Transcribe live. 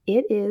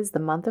It is the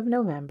month of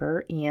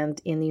November, and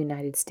in the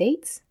United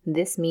States,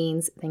 this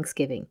means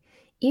Thanksgiving.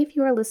 If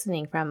you are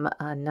listening from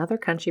another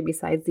country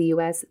besides the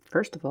US,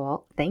 first of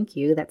all, thank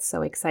you. That's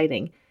so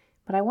exciting.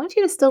 But I want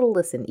you to still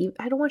listen.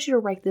 I don't want you to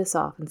write this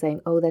off and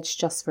saying, oh, that's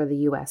just for the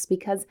US,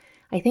 because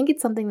I think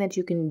it's something that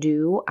you can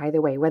do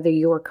either way, whether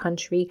your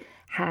country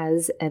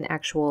has an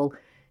actual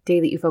day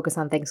that you focus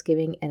on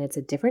Thanksgiving and it's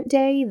a different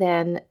day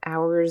than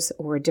ours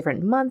or a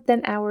different month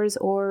than ours,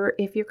 or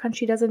if your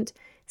country doesn't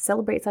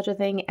celebrate such a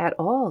thing at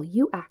all,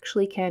 you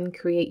actually can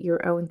create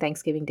your own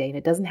Thanksgiving day. And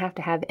it doesn't have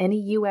to have any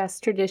US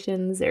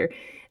traditions or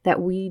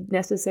that we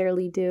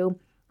necessarily do.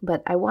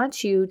 But I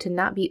want you to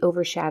not be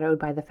overshadowed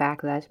by the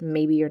fact that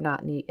maybe you're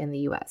not in the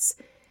US.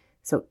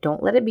 So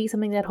don't let it be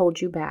something that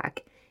holds you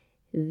back.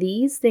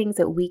 These things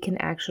that we can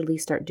actually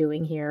start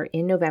doing here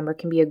in November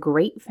can be a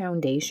great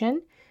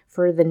foundation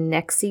for the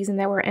next season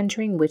that we're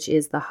entering, which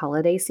is the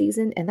holiday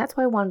season. And that's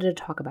why I wanted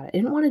to talk about it. I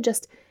didn't want to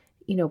just,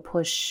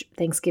 push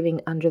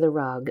Thanksgiving under the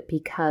rug,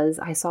 because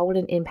I saw what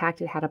an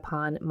impact it had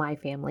upon my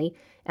family.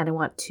 And I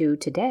want to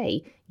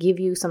today give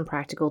you some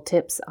practical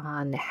tips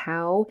on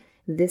how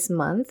this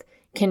month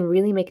can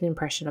really make an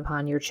impression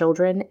upon your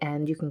children,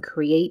 and you can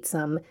create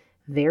some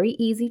very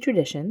easy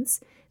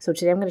traditions. So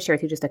today I'm going to share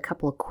with you just a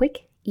couple of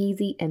quick,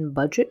 easy, and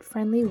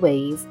budget-friendly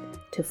ways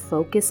to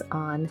focus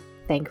on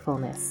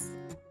thankfulness.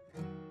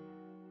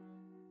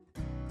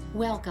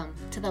 Welcome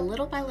to the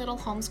Little by Little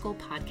Homeschool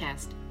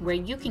podcast, where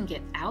you can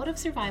get out of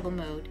survival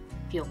mode,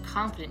 feel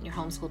confident in your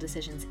homeschool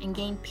decisions, and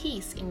gain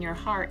peace in your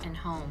heart and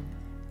home.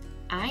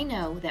 I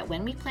know that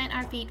when we plant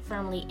our feet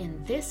firmly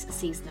in this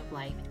season of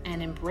life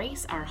and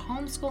embrace our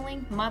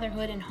homeschooling,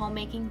 motherhood, and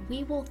homemaking,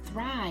 we will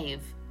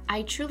thrive.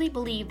 I truly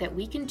believe that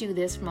we can do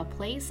this from a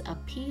place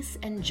of peace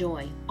and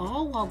joy,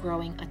 all while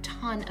growing a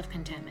ton of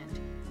contentment.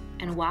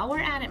 And while we're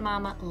at it,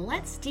 Mama,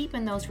 let's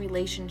deepen those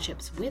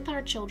relationships with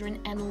our children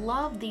and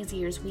love these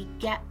years we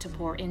get to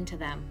pour into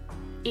them.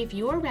 If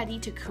you're ready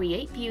to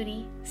create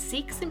beauty,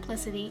 seek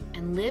simplicity,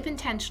 and live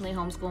intentionally,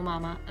 homeschool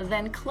mama,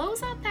 then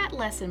close out that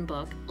lesson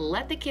book,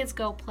 let the kids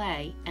go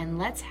play, and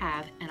let's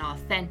have an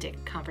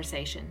authentic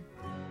conversation.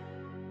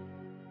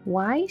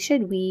 Why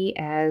should we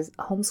as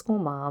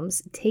homeschool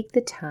moms take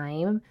the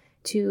time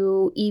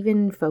to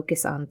even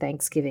focus on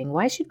Thanksgiving?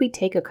 Why should we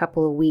take a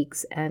couple of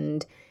weeks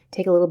and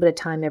take a little bit of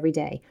time every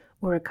day,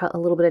 or a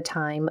little bit of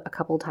time a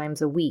couple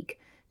times a week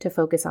to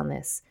focus on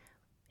this?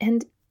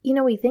 And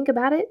we think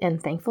about it,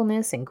 and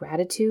thankfulness and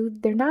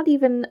gratitude, they're not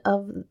even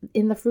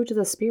in the fruit of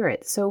the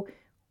Spirit. So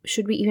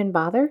should we even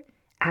bother?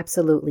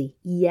 Absolutely.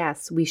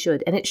 Yes, we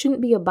should. And it shouldn't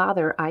be a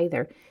bother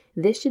either.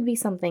 This should be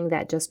something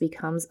that just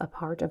becomes a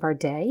part of our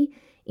day.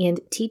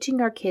 And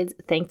teaching our kids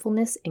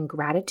thankfulness and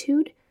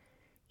gratitude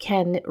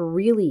can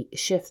really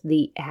shift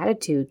the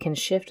attitude, can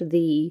shift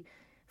the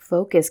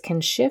focus,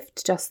 can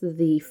shift just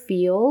the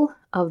feel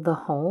of the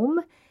home.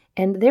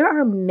 And there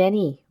are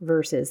many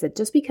verses that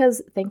just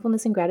because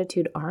thankfulness and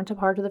gratitude aren't a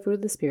part of the fruit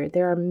of the Spirit,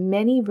 there are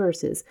many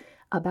verses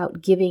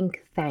about giving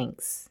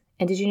thanks.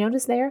 And did you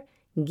notice there?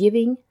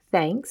 Giving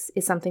thanks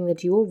is something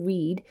that you will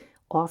read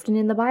often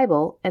in the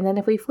Bible. And then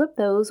if we flip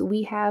those,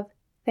 we have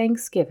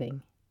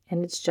thanksgiving,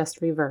 and it's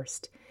just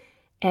reversed.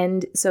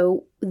 And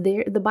so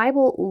the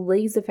Bible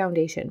lays the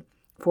foundation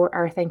for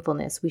our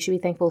thankfulness. We should be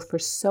thankful for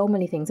so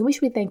many things, and we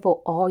should be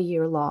thankful all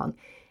year long.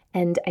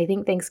 And I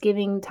think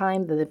Thanksgiving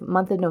time, the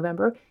month of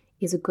November,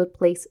 is a good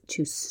place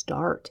to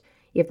start.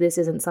 If this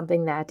isn't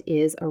something that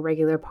is a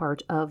regular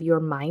part of your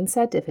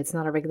mindset, if it's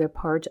not a regular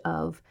part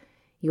of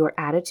your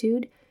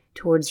attitude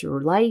towards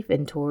your life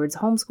and towards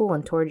homeschool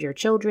and towards your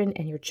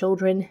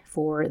children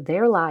for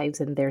their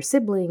lives and their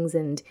siblings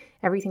and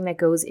everything that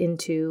goes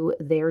into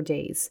their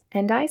days.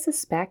 And I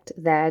suspect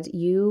that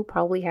you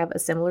probably have a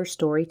similar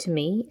story to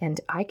me,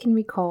 and I can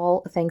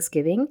recall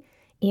Thanksgiving,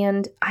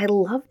 and I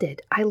loved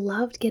it. I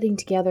loved getting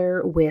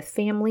together with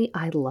family.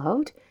 I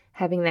loved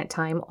having that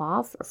time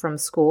off from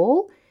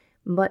school.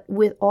 But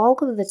with all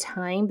of the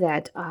time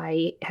that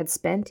I had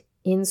spent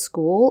in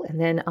school and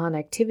then on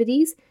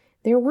activities,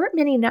 there weren't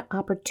many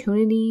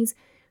opportunities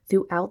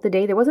throughout the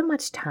day. There wasn't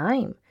much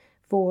time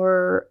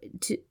for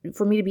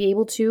me to be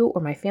able to,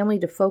 or my family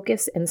to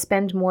focus and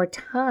spend more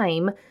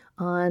time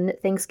on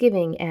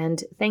Thanksgiving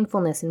and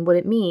thankfulness and what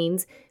it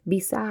means,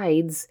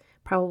 besides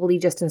probably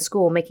just in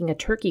school making a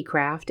turkey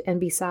craft, and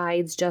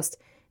besides just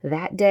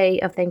that day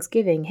of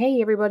Thanksgiving.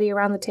 Hey, everybody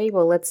around the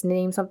table, let's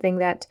name something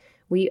that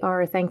we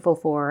are thankful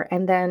for,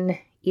 and then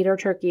eat our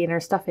turkey and our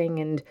stuffing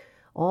and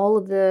all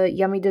of the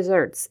yummy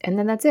desserts. And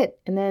then that's it.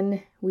 And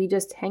then we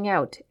just hang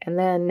out. And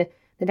then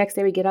the next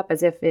day we get up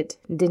as if it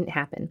didn't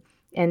happen.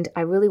 And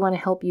I really want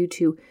to help you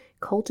to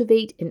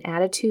cultivate an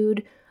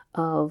attitude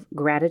of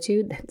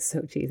gratitude. That's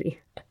so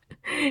cheesy.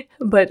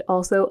 But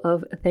also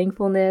of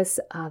thankfulness,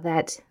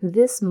 that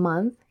this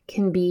month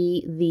can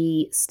be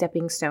the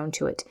stepping stone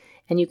to it.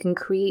 And you can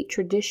create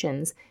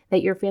traditions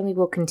that your family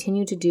will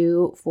continue to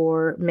do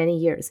for many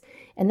years.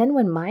 And then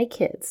when my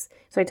kids,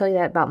 so I tell you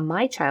that about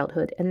my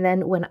childhood, and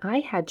then when I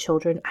had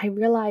children, I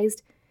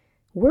realized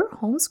we're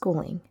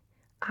homeschooling.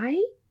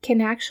 I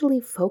can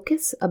actually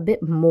focus a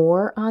bit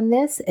more on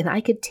this, and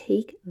I could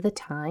take the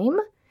time.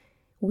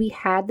 We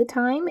had the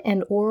time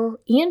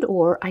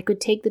or I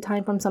could take the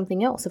time from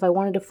something else. If I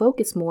wanted to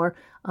focus more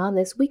on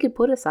this, we could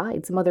put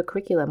aside some other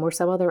curriculum or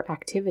some other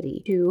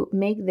activity to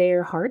make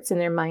their hearts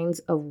and their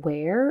minds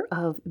aware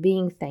of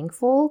being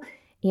thankful.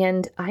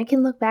 And I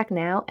can look back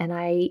now and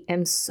I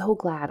am so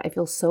glad. I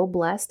feel so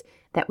blessed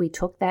that we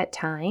took that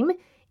time.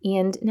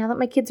 And now that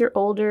my kids are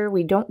older,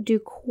 we don't do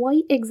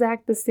quite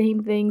exact the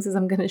same things as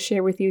I'm going to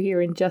share with you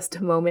here in just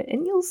a moment.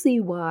 And you'll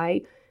see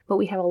why. But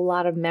we have a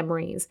lot of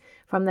memories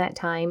from that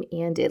time,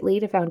 and it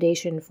laid a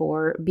foundation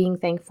for being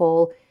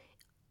thankful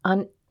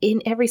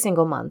in every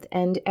single month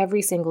and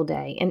every single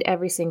day and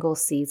every single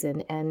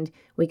season, and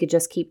we could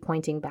just keep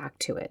pointing back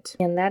to it.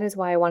 And that is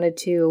why I wanted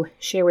to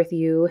share with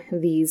you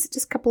these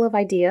just couple of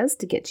ideas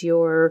to get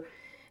your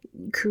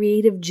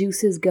creative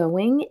juices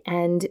going,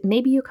 and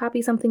maybe you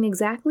copy something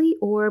exactly,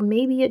 or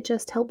maybe it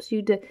just helps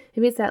you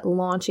maybe it's that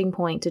launching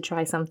point to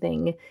try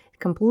something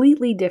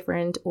completely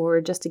different or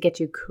just to get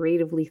you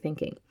creatively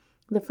thinking.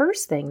 The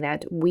first thing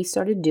that we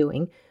started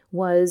doing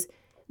was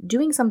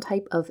doing some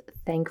type of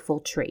thankful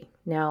tree.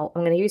 Now,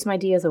 I'm going to give you some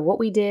ideas of what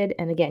we did,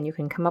 and again, you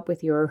can come up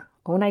with your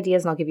own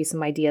ideas, and I'll give you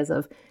some ideas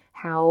of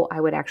how I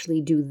would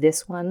actually do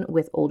this one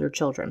with older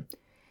children.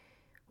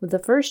 The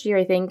first year,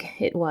 I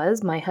think it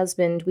was, my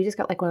husband, we just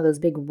got like one of those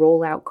big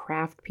roll-out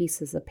craft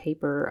pieces of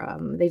paper.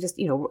 They just,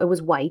 it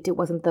was white. It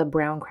wasn't the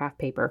brown craft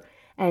paper.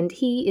 And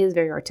he is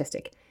very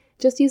artistic.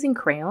 Just using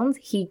crayons,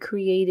 he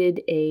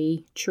created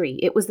a tree.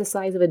 It was the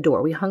size of a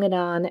door. We hung it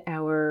on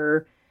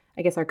our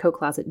coat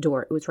closet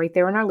door. It was right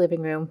there in our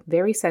living room,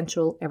 very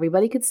central.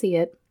 Everybody could see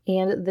it.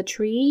 And the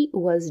tree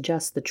was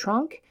just the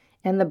trunk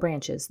and the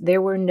branches.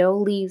 There were no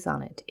leaves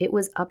on it. It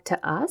was up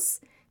to us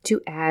to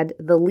add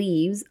the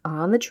leaves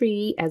on the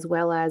tree as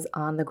well as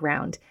on the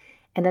ground.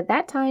 And at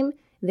that time,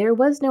 there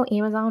was no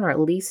Amazon, or at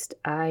least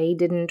I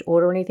didn't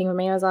order anything from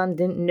Amazon,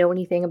 didn't know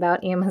anything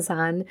about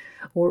Amazon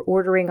or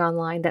ordering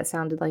online. That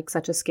sounded like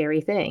such a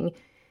scary thing.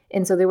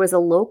 And so there was a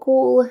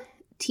local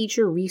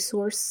teacher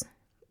resource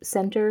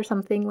center,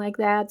 something like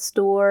that,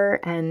 store.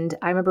 And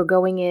I remember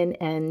going in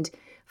and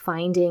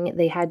finding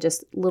they had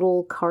just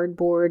little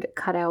cardboard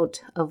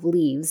cutout of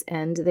leaves,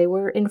 and they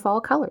were in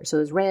fall colors. So it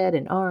was red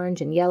and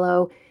orange and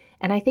yellow.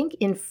 And I think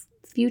in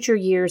future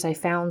years, I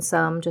found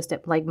some just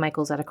at like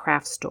Michael's at a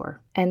craft store.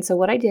 And so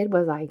what I did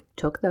was I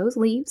took those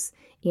leaves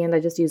and I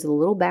just used a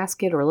little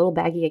basket or a little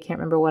baggie, I can't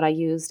remember what I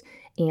used,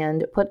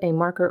 and put a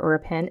marker or a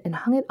pen and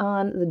hung it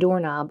on the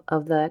doorknob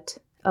of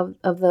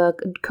the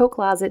coat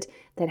closet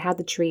that had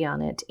the tree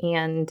on it.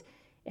 And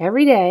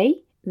every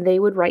day they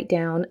would write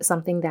down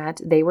something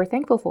that they were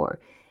thankful for.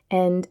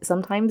 And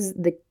sometimes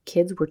the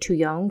kids were too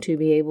young to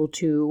be able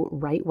to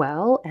write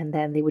well, and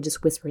then they would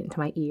just whisper it into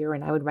my ear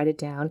and I would write it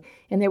down.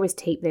 And there was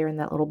tape there in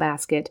that little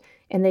basket,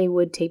 and they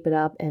would tape it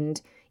up. And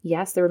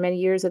yes, there were many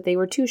years that they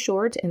were too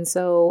short, and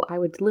so I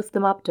would lift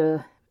them up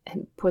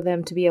for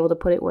them to be able to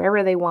put it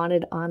wherever they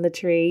wanted on the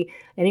tree,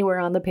 anywhere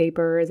on the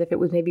paper, as if it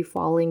was maybe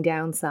falling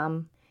down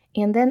some.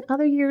 And then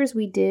other years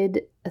we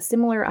did a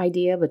similar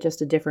idea, but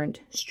just a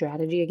different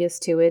strategy, I guess,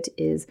 to it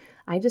is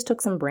I just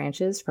took some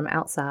branches from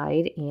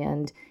outside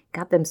and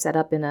got them set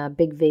up in a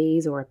big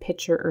vase or a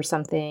pitcher or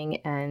something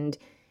and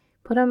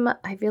put them,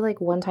 I feel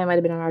like one time might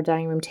have been on our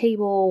dining room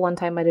table, one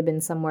time might have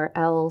been somewhere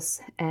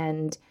else,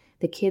 and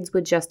the kids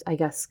would just, I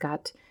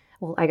got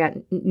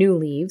new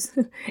leaves,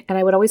 and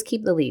I would always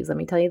keep the leaves. Let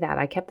me tell you that.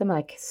 I kept them, and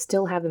I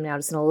still have them now,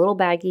 just in a little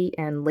baggie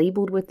and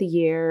labeled with the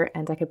year,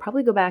 and I could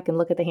probably go back and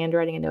look at the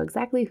handwriting and know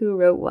exactly who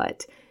wrote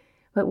what.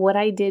 But what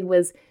I did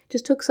was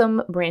just took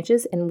some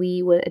branches, and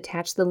we would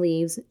attach the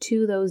leaves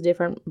to those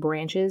different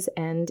branches,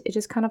 and it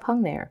just kind of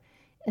hung there.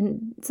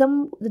 And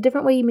the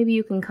different way maybe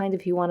you can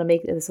if you want to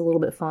make this a little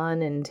bit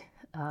fun and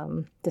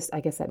just, I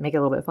guess that make it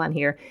a little bit fun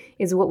here,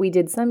 is what we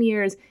did some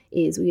years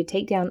is we would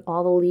take down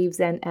all the leaves,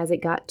 and as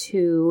it got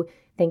to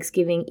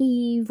Thanksgiving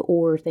Eve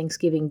or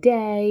Thanksgiving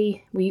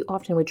Day, we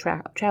often would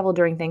travel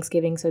during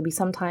Thanksgiving, so it'd be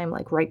sometime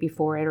like right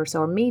before it or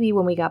so, or maybe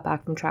when we got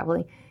back from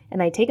traveling,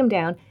 and I'd take them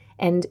down,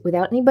 and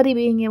without anybody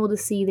being able to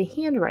see the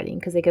handwriting,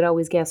 because they could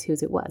always guess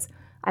whose it was,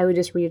 I would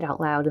just read it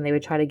out loud and they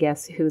would try to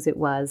guess whose it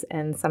was.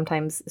 And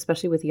sometimes,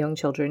 especially with young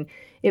children,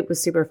 it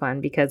was super fun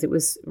because it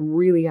was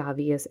really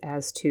obvious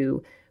as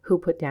to who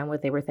put down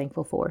what they were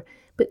thankful for.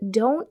 But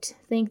don't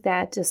think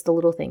that just the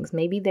little things.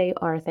 Maybe they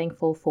are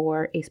thankful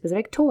for a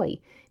specific toy.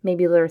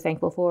 Maybe they're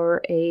thankful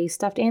for a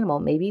stuffed animal.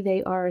 Maybe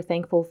they are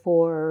thankful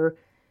for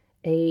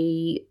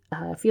a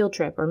field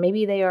trip, or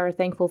maybe they are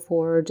thankful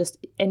for just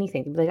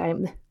anything.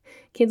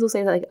 Kids will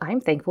say that,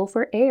 I'm thankful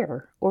for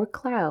air or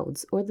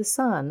clouds or the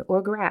sun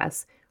or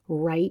grass.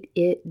 Write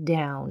it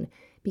down,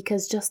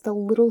 because just the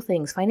little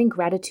things, finding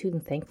gratitude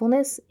and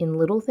thankfulness in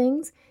little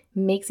things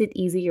makes it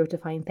easier to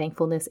find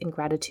thankfulness and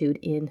gratitude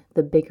in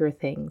the bigger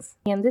things.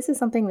 And this is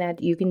something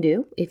that you can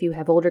do if you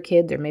have older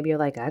kids, or maybe you're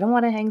like, I don't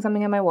want to hang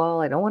something on my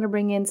wall. I don't want to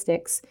bring in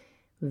sticks.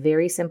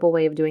 Very simple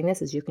way of doing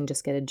this is you can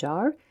just get a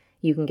jar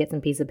You can get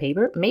some piece of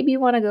paper. Maybe you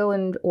want to go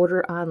and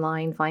order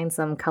online, find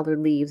some colored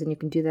leaves, and you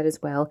can do that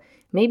as well.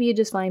 Maybe you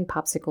just find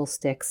popsicle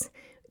sticks.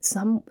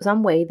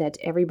 Some way that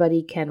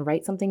everybody can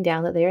write something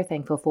down that they are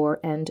thankful for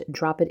and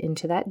drop it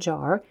into that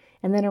jar.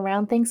 And then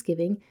around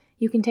Thanksgiving,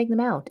 you can take them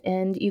out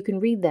and you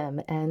can read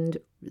them and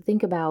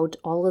think about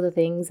all of the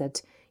things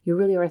that you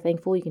really are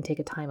thankful. You can take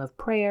a time of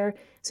prayer.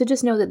 So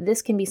just know that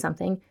this can be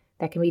something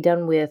that can be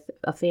done with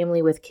a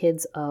family with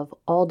kids of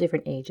all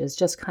different ages.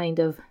 Just kind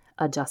of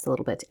adjust a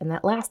little bit. And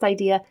that last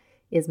idea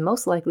is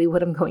most likely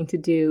what I'm going to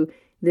do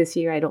this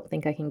year. I don't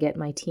think I can get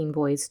my teen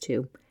boys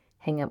to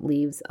hang up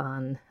leaves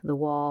on the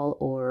wall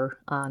or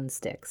on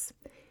sticks.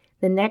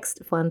 The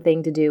next fun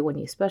thing to do,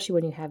 especially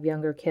when you have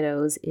younger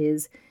kiddos,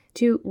 is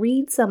to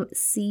read some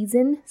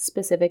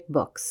season-specific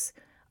books.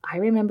 I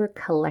remember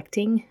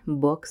collecting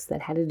books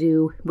that had to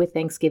do with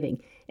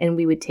Thanksgiving, and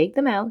we would take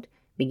them out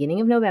beginning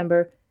of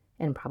November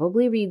and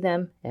probably read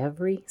them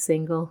every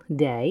single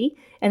day,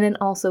 and then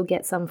also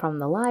get some from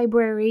the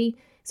library.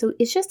 So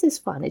it's just as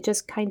fun. It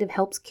just kind of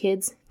helps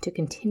kids to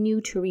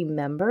continue to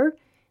remember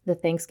the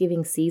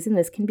Thanksgiving season.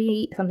 This can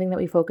be something that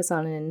we focus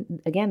on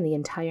in, again, the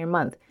entire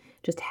month.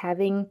 Just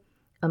having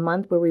a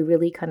month where we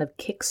really kind of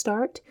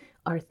kickstart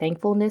our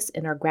thankfulness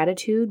and our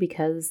gratitude,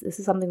 because this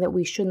is something that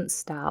we shouldn't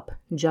stop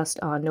just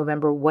on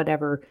November,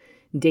 whatever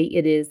date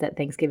it is that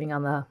Thanksgiving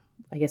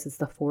I guess it's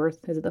the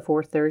 4th. Is it the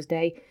 4th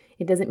Thursday?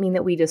 It doesn't mean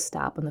that we just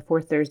stop on the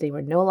 4th Thursday.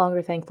 We're no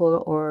longer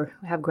thankful or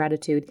have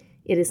gratitude.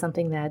 It is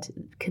something that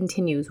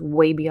continues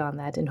way beyond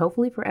that and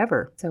hopefully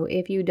forever. So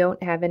if you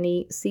don't have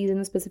any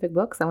season-specific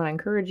books, I want to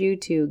encourage you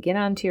to get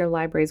onto your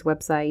library's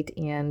website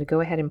and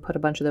go ahead and put a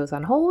bunch of those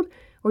on hold,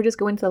 or just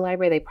go into the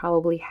library. They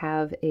probably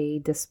have a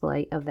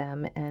display of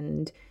them,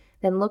 and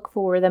then look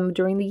for them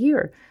during the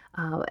year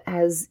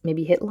as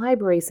maybe hit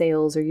library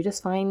sales, or you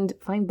just find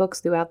books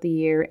throughout the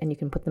year and you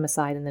can put them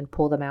aside and then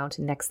pull them out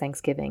next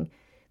Thanksgiving.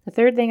 The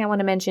third thing I want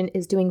to mention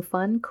is doing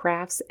fun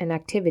crafts and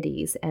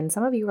activities. And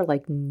some of you are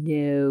like,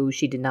 no,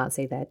 she did not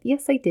say that.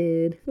 Yes, I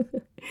did.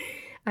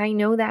 I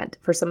know that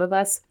for some of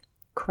us,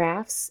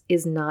 crafts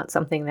is not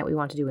something that we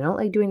want to do. We don't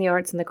like doing the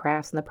arts and the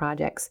crafts and the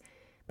projects.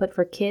 But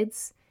for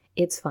kids,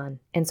 it's fun.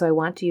 And so I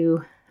want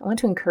to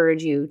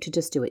encourage you to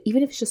just do it,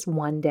 even if it's just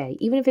one day,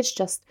 even if it's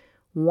just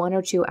 1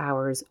 or 2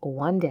 hours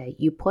one day.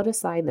 You put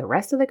aside the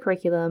rest of the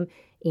curriculum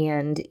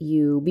and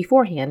you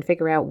beforehand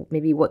figure out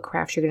maybe what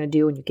crafts you're going to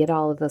do, and you get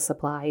all of the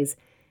supplies,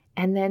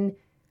 and then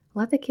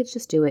let the kids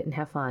just do it and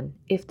have fun.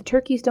 If the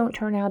turkeys don't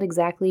turn out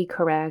exactly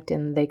correct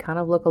and they kind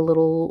of look a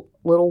little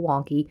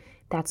wonky,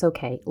 that's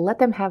okay. Let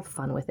them have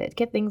fun with it.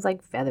 Get things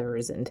like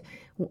feathers and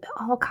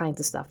all kinds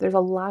of stuff. There's a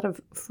lot of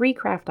free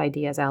craft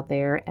ideas out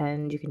there,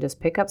 and you can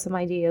just pick up some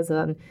ideas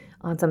on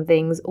some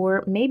things,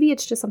 or maybe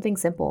it's just something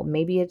simple.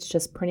 Maybe it's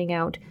just printing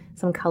out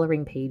some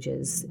coloring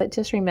pages. But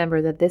just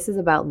remember that this is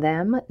about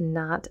them,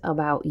 not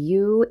about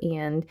you,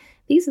 and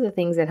these are the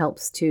things that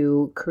helps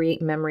to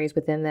create memories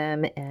within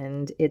them,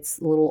 and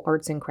it's little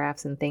arts and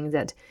crafts and things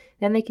that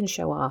then they can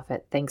show off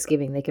at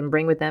Thanksgiving. They can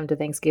bring with them to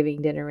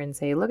Thanksgiving dinner and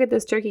say, look at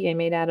this turkey I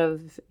made out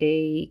of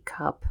a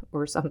cup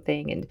or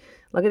something, and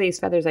look at these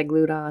feathers I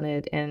glued on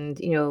it, and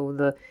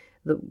the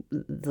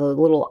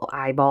little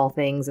eyeball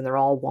things, and they're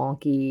all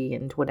wonky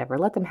and whatever.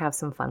 Let them have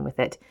some fun with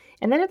it.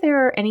 And then if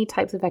there are any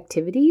types of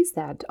activities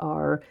that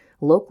are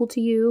local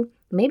to you,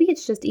 maybe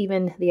it's just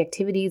even the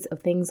activities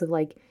of things of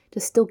like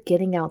just still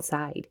getting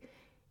outside.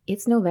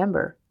 It's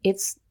November.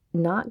 It's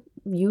not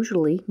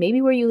usually,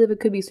 maybe where you live it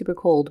could be super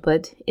cold,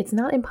 but it's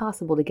not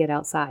impossible to get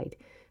outside.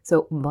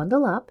 So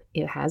bundle up,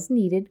 it has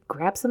needed,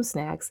 grab some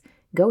snacks,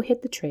 go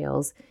hit the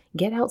trails,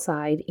 get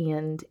outside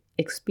and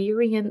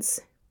experience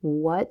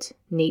what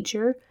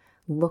nature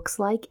looks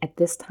like at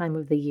this time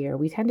of the year.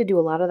 We tend to do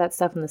a lot of that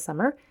stuff in the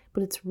summer,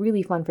 but it's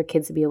really fun for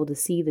kids to be able to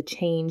see the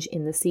change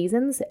in the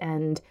seasons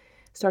and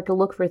start to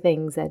look for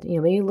things that,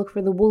 maybe look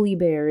for the woolly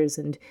bears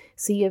and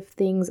see if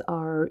things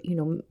are,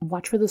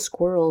 watch for the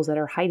squirrels that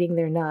are hiding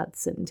their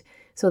nuts, and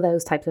so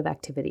those types of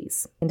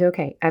activities. And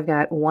okay, I've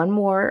got one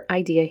more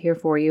idea here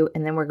for you,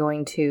 and then we're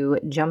going to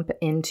jump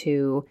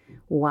into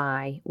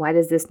why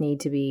does this need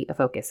to be a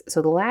focus?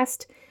 So the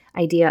last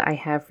idea I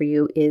have for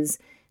you is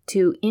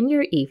to, in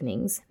your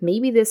evenings,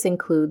 maybe this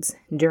includes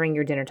during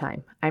your dinner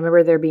time. I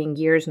remember there being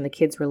years when the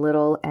kids were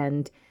little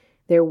and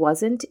there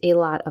wasn't a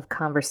lot of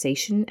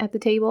conversation at the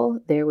table.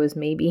 There was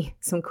maybe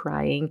some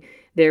crying.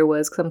 There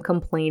was some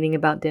complaining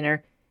about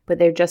dinner, but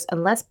they're just,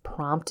 unless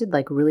prompted,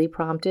 like really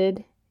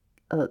prompted,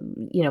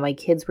 my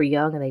kids were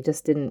young and they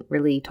just didn't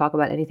really talk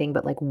about anything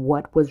but like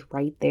what was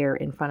right there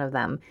in front of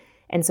them.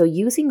 And so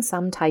using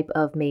some type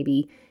of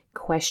maybe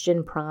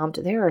question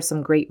prompt, there are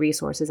some great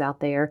resources out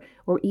there,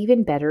 or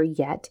even better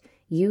yet,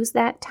 use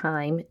that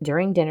time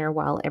during dinner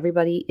while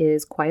everybody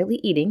is quietly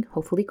eating,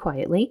 hopefully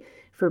quietly,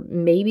 for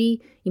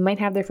maybe you might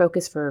have their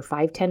focus for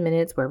 5-10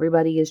 minutes where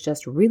everybody is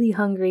just really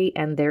hungry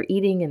and they're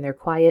eating and they're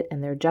quiet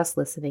and they're just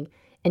listening.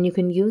 And you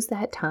can use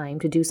that time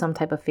to do some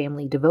type of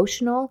family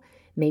devotional,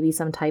 maybe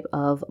some type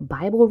of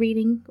Bible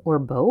reading, or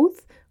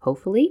both,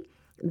 hopefully.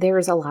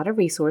 There's a lot of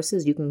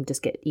resources. You can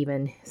just get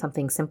even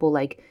something simple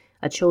like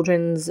a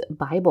children's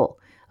Bible,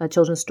 a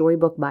children's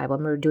storybook Bible. I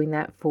remember doing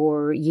that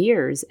for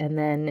years, and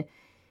then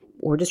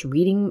or just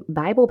reading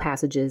Bible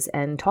passages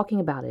and talking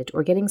about it,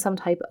 or getting some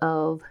type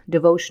of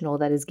devotional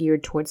that is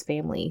geared towards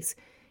families.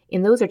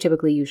 And those are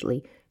typically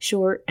usually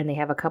short, and they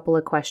have a couple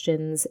of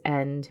questions,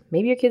 and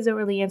maybe your kids don't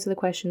really answer the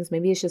questions.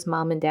 Maybe it's just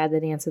mom and dad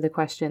that answer the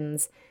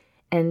questions.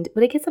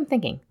 But it gets them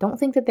thinking. Don't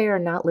think that they are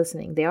not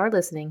listening. They are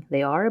listening.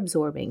 They are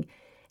absorbing.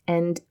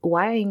 And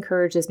why I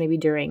encourage this maybe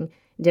during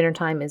dinner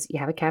time is you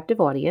have a captive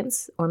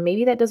audience, or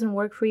maybe that doesn't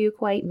work for you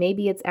quite.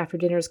 Maybe it's after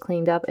dinner's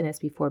cleaned up and it's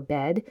before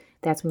bed.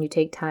 That's when you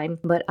take time.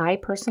 But I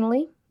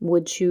personally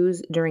would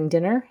choose during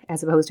dinner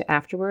as opposed to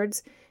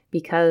afterwards,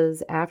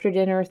 because after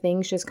dinner,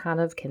 things just kind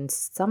of can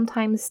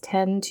sometimes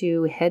tend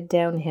to head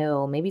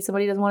downhill. Maybe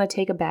somebody doesn't want to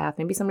take a bath.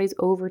 Maybe somebody's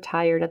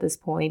overtired at this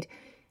point.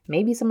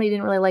 Maybe somebody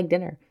didn't really like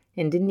dinner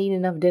and didn't eat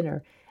enough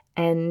dinner.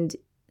 And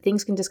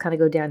things can just kind of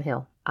go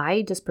downhill.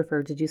 I just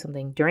preferred to do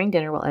something during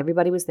dinner while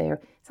everybody was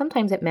there.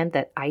 Sometimes it meant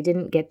that I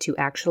didn't get to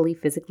actually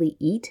physically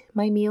eat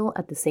my meal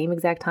at the same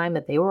exact time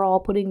that they were all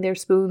putting their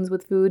spoons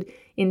with food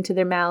into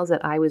their mouths,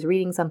 that I was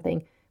reading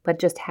something. But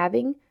just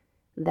having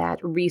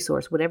that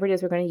resource, whatever it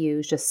is we're going to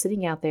use, just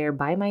sitting out there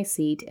by my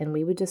seat, and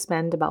we would just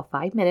spend about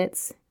 5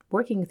 minutes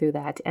working through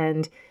that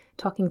and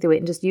talking through it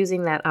and just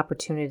using that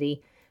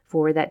opportunity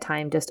for that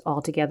time just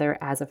all together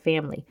as a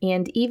family.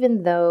 And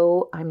even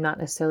though I'm not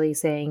necessarily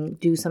saying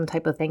do some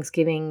type of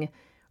Thanksgiving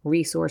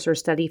resource or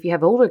study, if you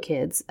have older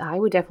kids, I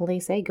would definitely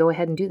say go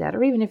ahead and do that.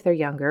 Or even if they're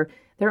younger,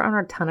 there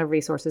aren't a ton of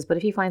resources, but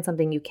if you find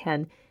something, you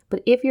can.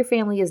 But if your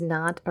family is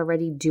not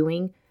already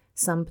doing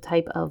some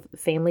type of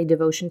family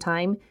devotion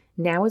time,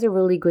 now is a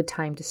really good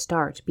time to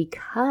start,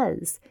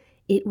 because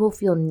it will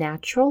feel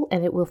natural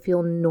and it will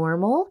feel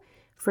normal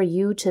for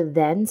you to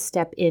then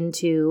step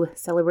into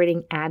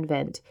celebrating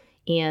Advent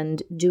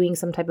and doing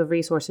some type of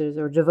resources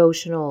or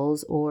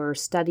devotionals or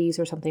studies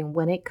or something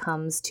when it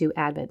comes to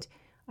Advent.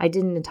 I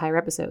did an entire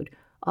episode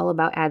all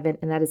about Advent,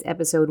 and that is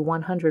episode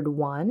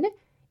 101.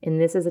 And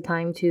this is a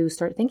time to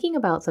start thinking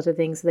about such a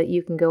thing so that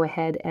you can go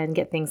ahead and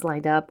get things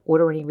lined up,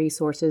 order any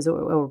resources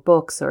or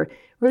books, or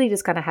really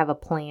just kind of have a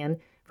plan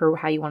for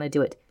how you want to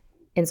do it.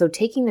 And so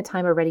taking the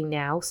time already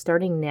now,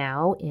 starting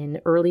now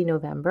in early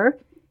November,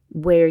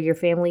 where your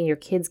family and your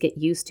kids get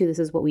used to this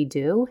is what we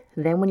do.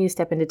 Then when you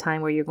step into time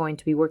where you're going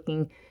to be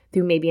working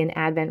through maybe an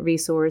Advent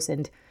resource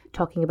and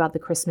talking about the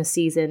Christmas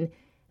season,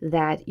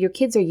 that your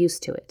kids are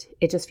used to it.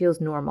 It just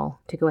feels normal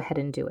to go ahead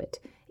and do it.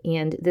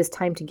 And this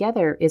time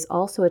together is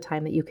also a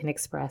time that you can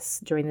express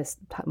during this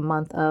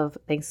month of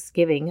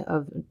Thanksgiving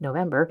of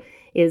November,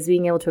 is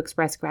being able to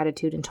express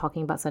gratitude and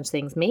talking about such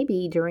things.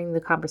 Maybe during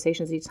the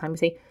conversations each time you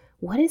say,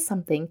 what is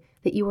something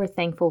that you are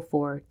thankful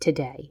for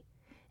today?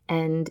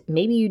 And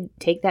maybe you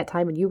take that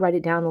time and you write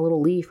it down on a little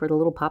leaf or the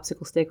little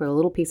popsicle stick or a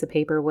little piece of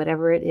paper,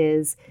 whatever it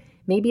is.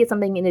 Maybe it's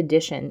something in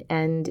addition.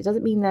 And it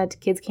doesn't mean that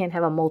kids can't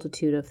have a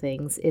multitude of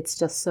things. It's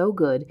just so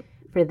good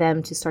for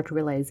them to start to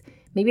realize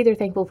maybe they're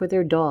thankful for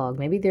their dog.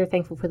 Maybe they're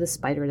thankful for the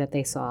spider that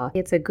they saw.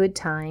 It's a good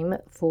time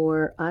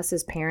for us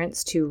as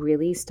parents to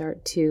really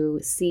start to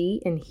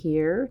see and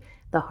hear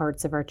the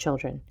hearts of our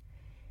children.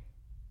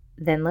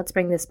 Then let's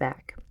bring this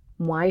back.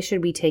 Why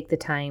should we take the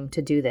time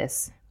to do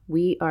this?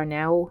 We are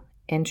now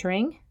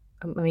entering,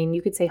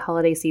 you could say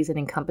holiday season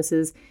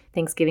encompasses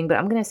Thanksgiving, but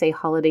I'm going to say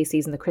holiday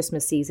season, the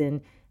Christmas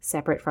season,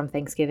 separate from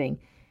Thanksgiving.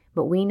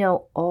 But we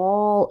know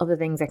all of the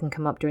things that can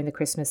come up during the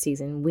Christmas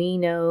season. We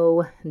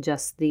know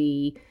just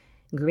the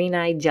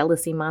green-eyed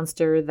jealousy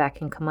monster that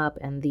can come up,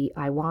 and the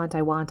I want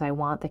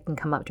that can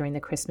come up during the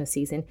Christmas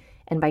season.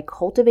 And by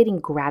cultivating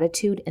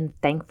gratitude and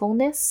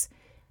thankfulness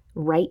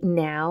right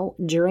now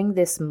during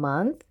this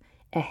month,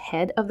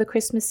 ahead of the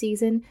Christmas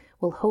season,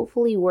 will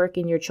hopefully work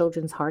in your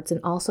children's hearts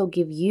and also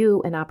give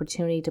you an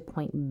opportunity to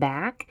point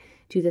back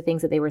to the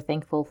things that they were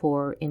thankful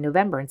for in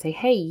November and say,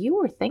 hey, you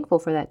were thankful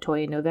for that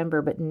toy in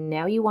November, but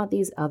now you want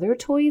these other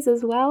toys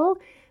as well?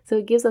 So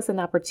it gives us an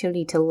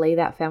opportunity to lay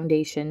that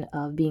foundation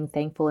of being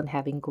thankful and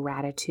having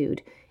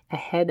gratitude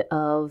ahead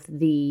of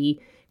the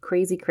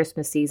crazy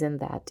Christmas season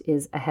that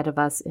is ahead of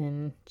us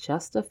in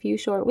just a few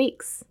short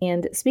weeks.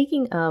 And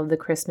speaking of the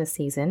Christmas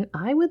season,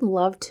 I would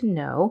love to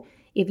know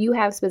if you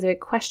have specific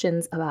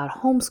questions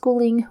about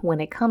homeschooling when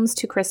it comes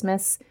to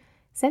Christmas.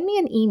 Send me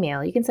an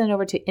email. You can send it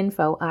over to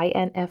info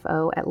at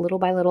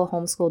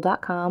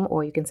littlebylittlehomeschool.com,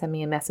 or you can send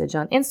me a message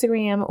on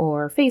Instagram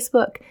or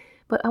Facebook.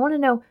 But I want to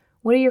know,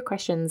 what are your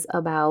questions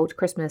about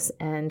Christmas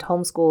and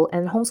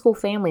homeschool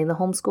family and the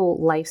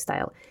homeschool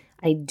lifestyle?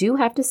 I do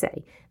have to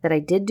say that I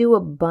did do a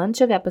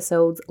bunch of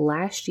episodes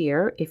last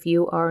year. If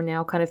you are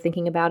now kind of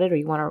thinking about it, or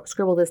you want to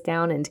scribble this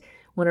down and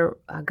want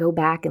to go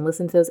back and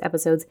listen to those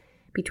episodes,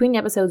 between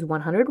episodes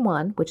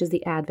 101, which is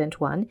the Advent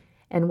one,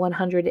 and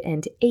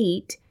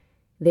 108,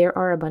 there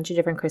are a bunch of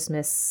different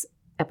Christmas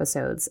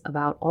episodes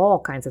about all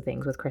kinds of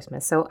things with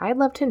Christmas. So I'd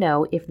love to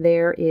know if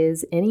there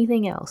is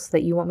anything else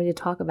that you want me to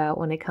talk about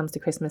when it comes to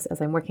Christmas,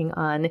 as I'm working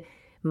on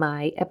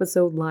my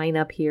episode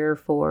lineup here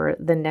for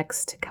the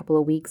next couple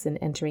of weeks and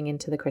entering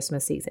into the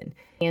Christmas season.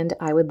 And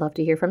I would love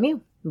to hear from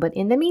you. But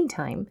in the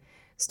meantime,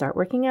 start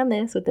working on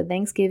this with the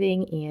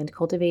Thanksgiving and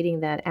cultivating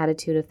that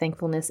attitude of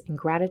thankfulness and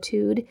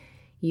gratitude.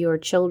 Your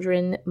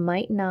children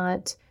might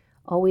not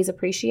always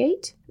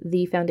appreciate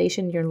the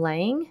foundation you're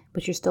laying,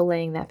 but you're still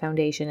laying that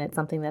foundation. It's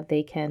something that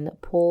they can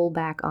pull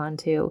back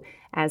onto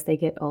as they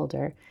get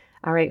older.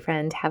 All right,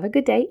 friend, have a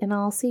good day, and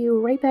I'll see you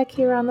right back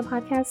here on the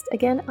podcast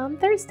again on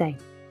Thursday.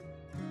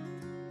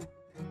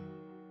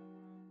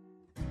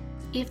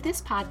 If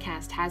this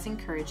podcast has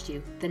encouraged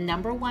you, the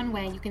number one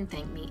way you can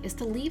thank me is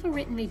to leave a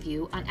written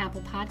review on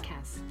Apple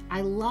Podcasts.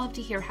 I love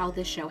to hear how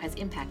this show has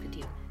impacted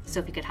you, so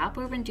if you could hop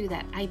over and do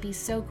that, I'd be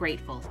so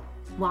grateful.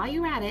 While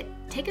you're at it,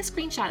 take a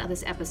screenshot of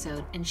this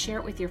episode and share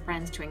it with your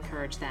friends to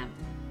encourage them.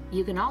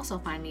 You can also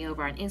find me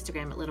over on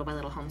Instagram at Little by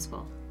Little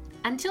Homeschool.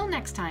 Until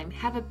next time,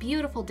 have a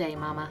beautiful day,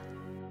 Mama.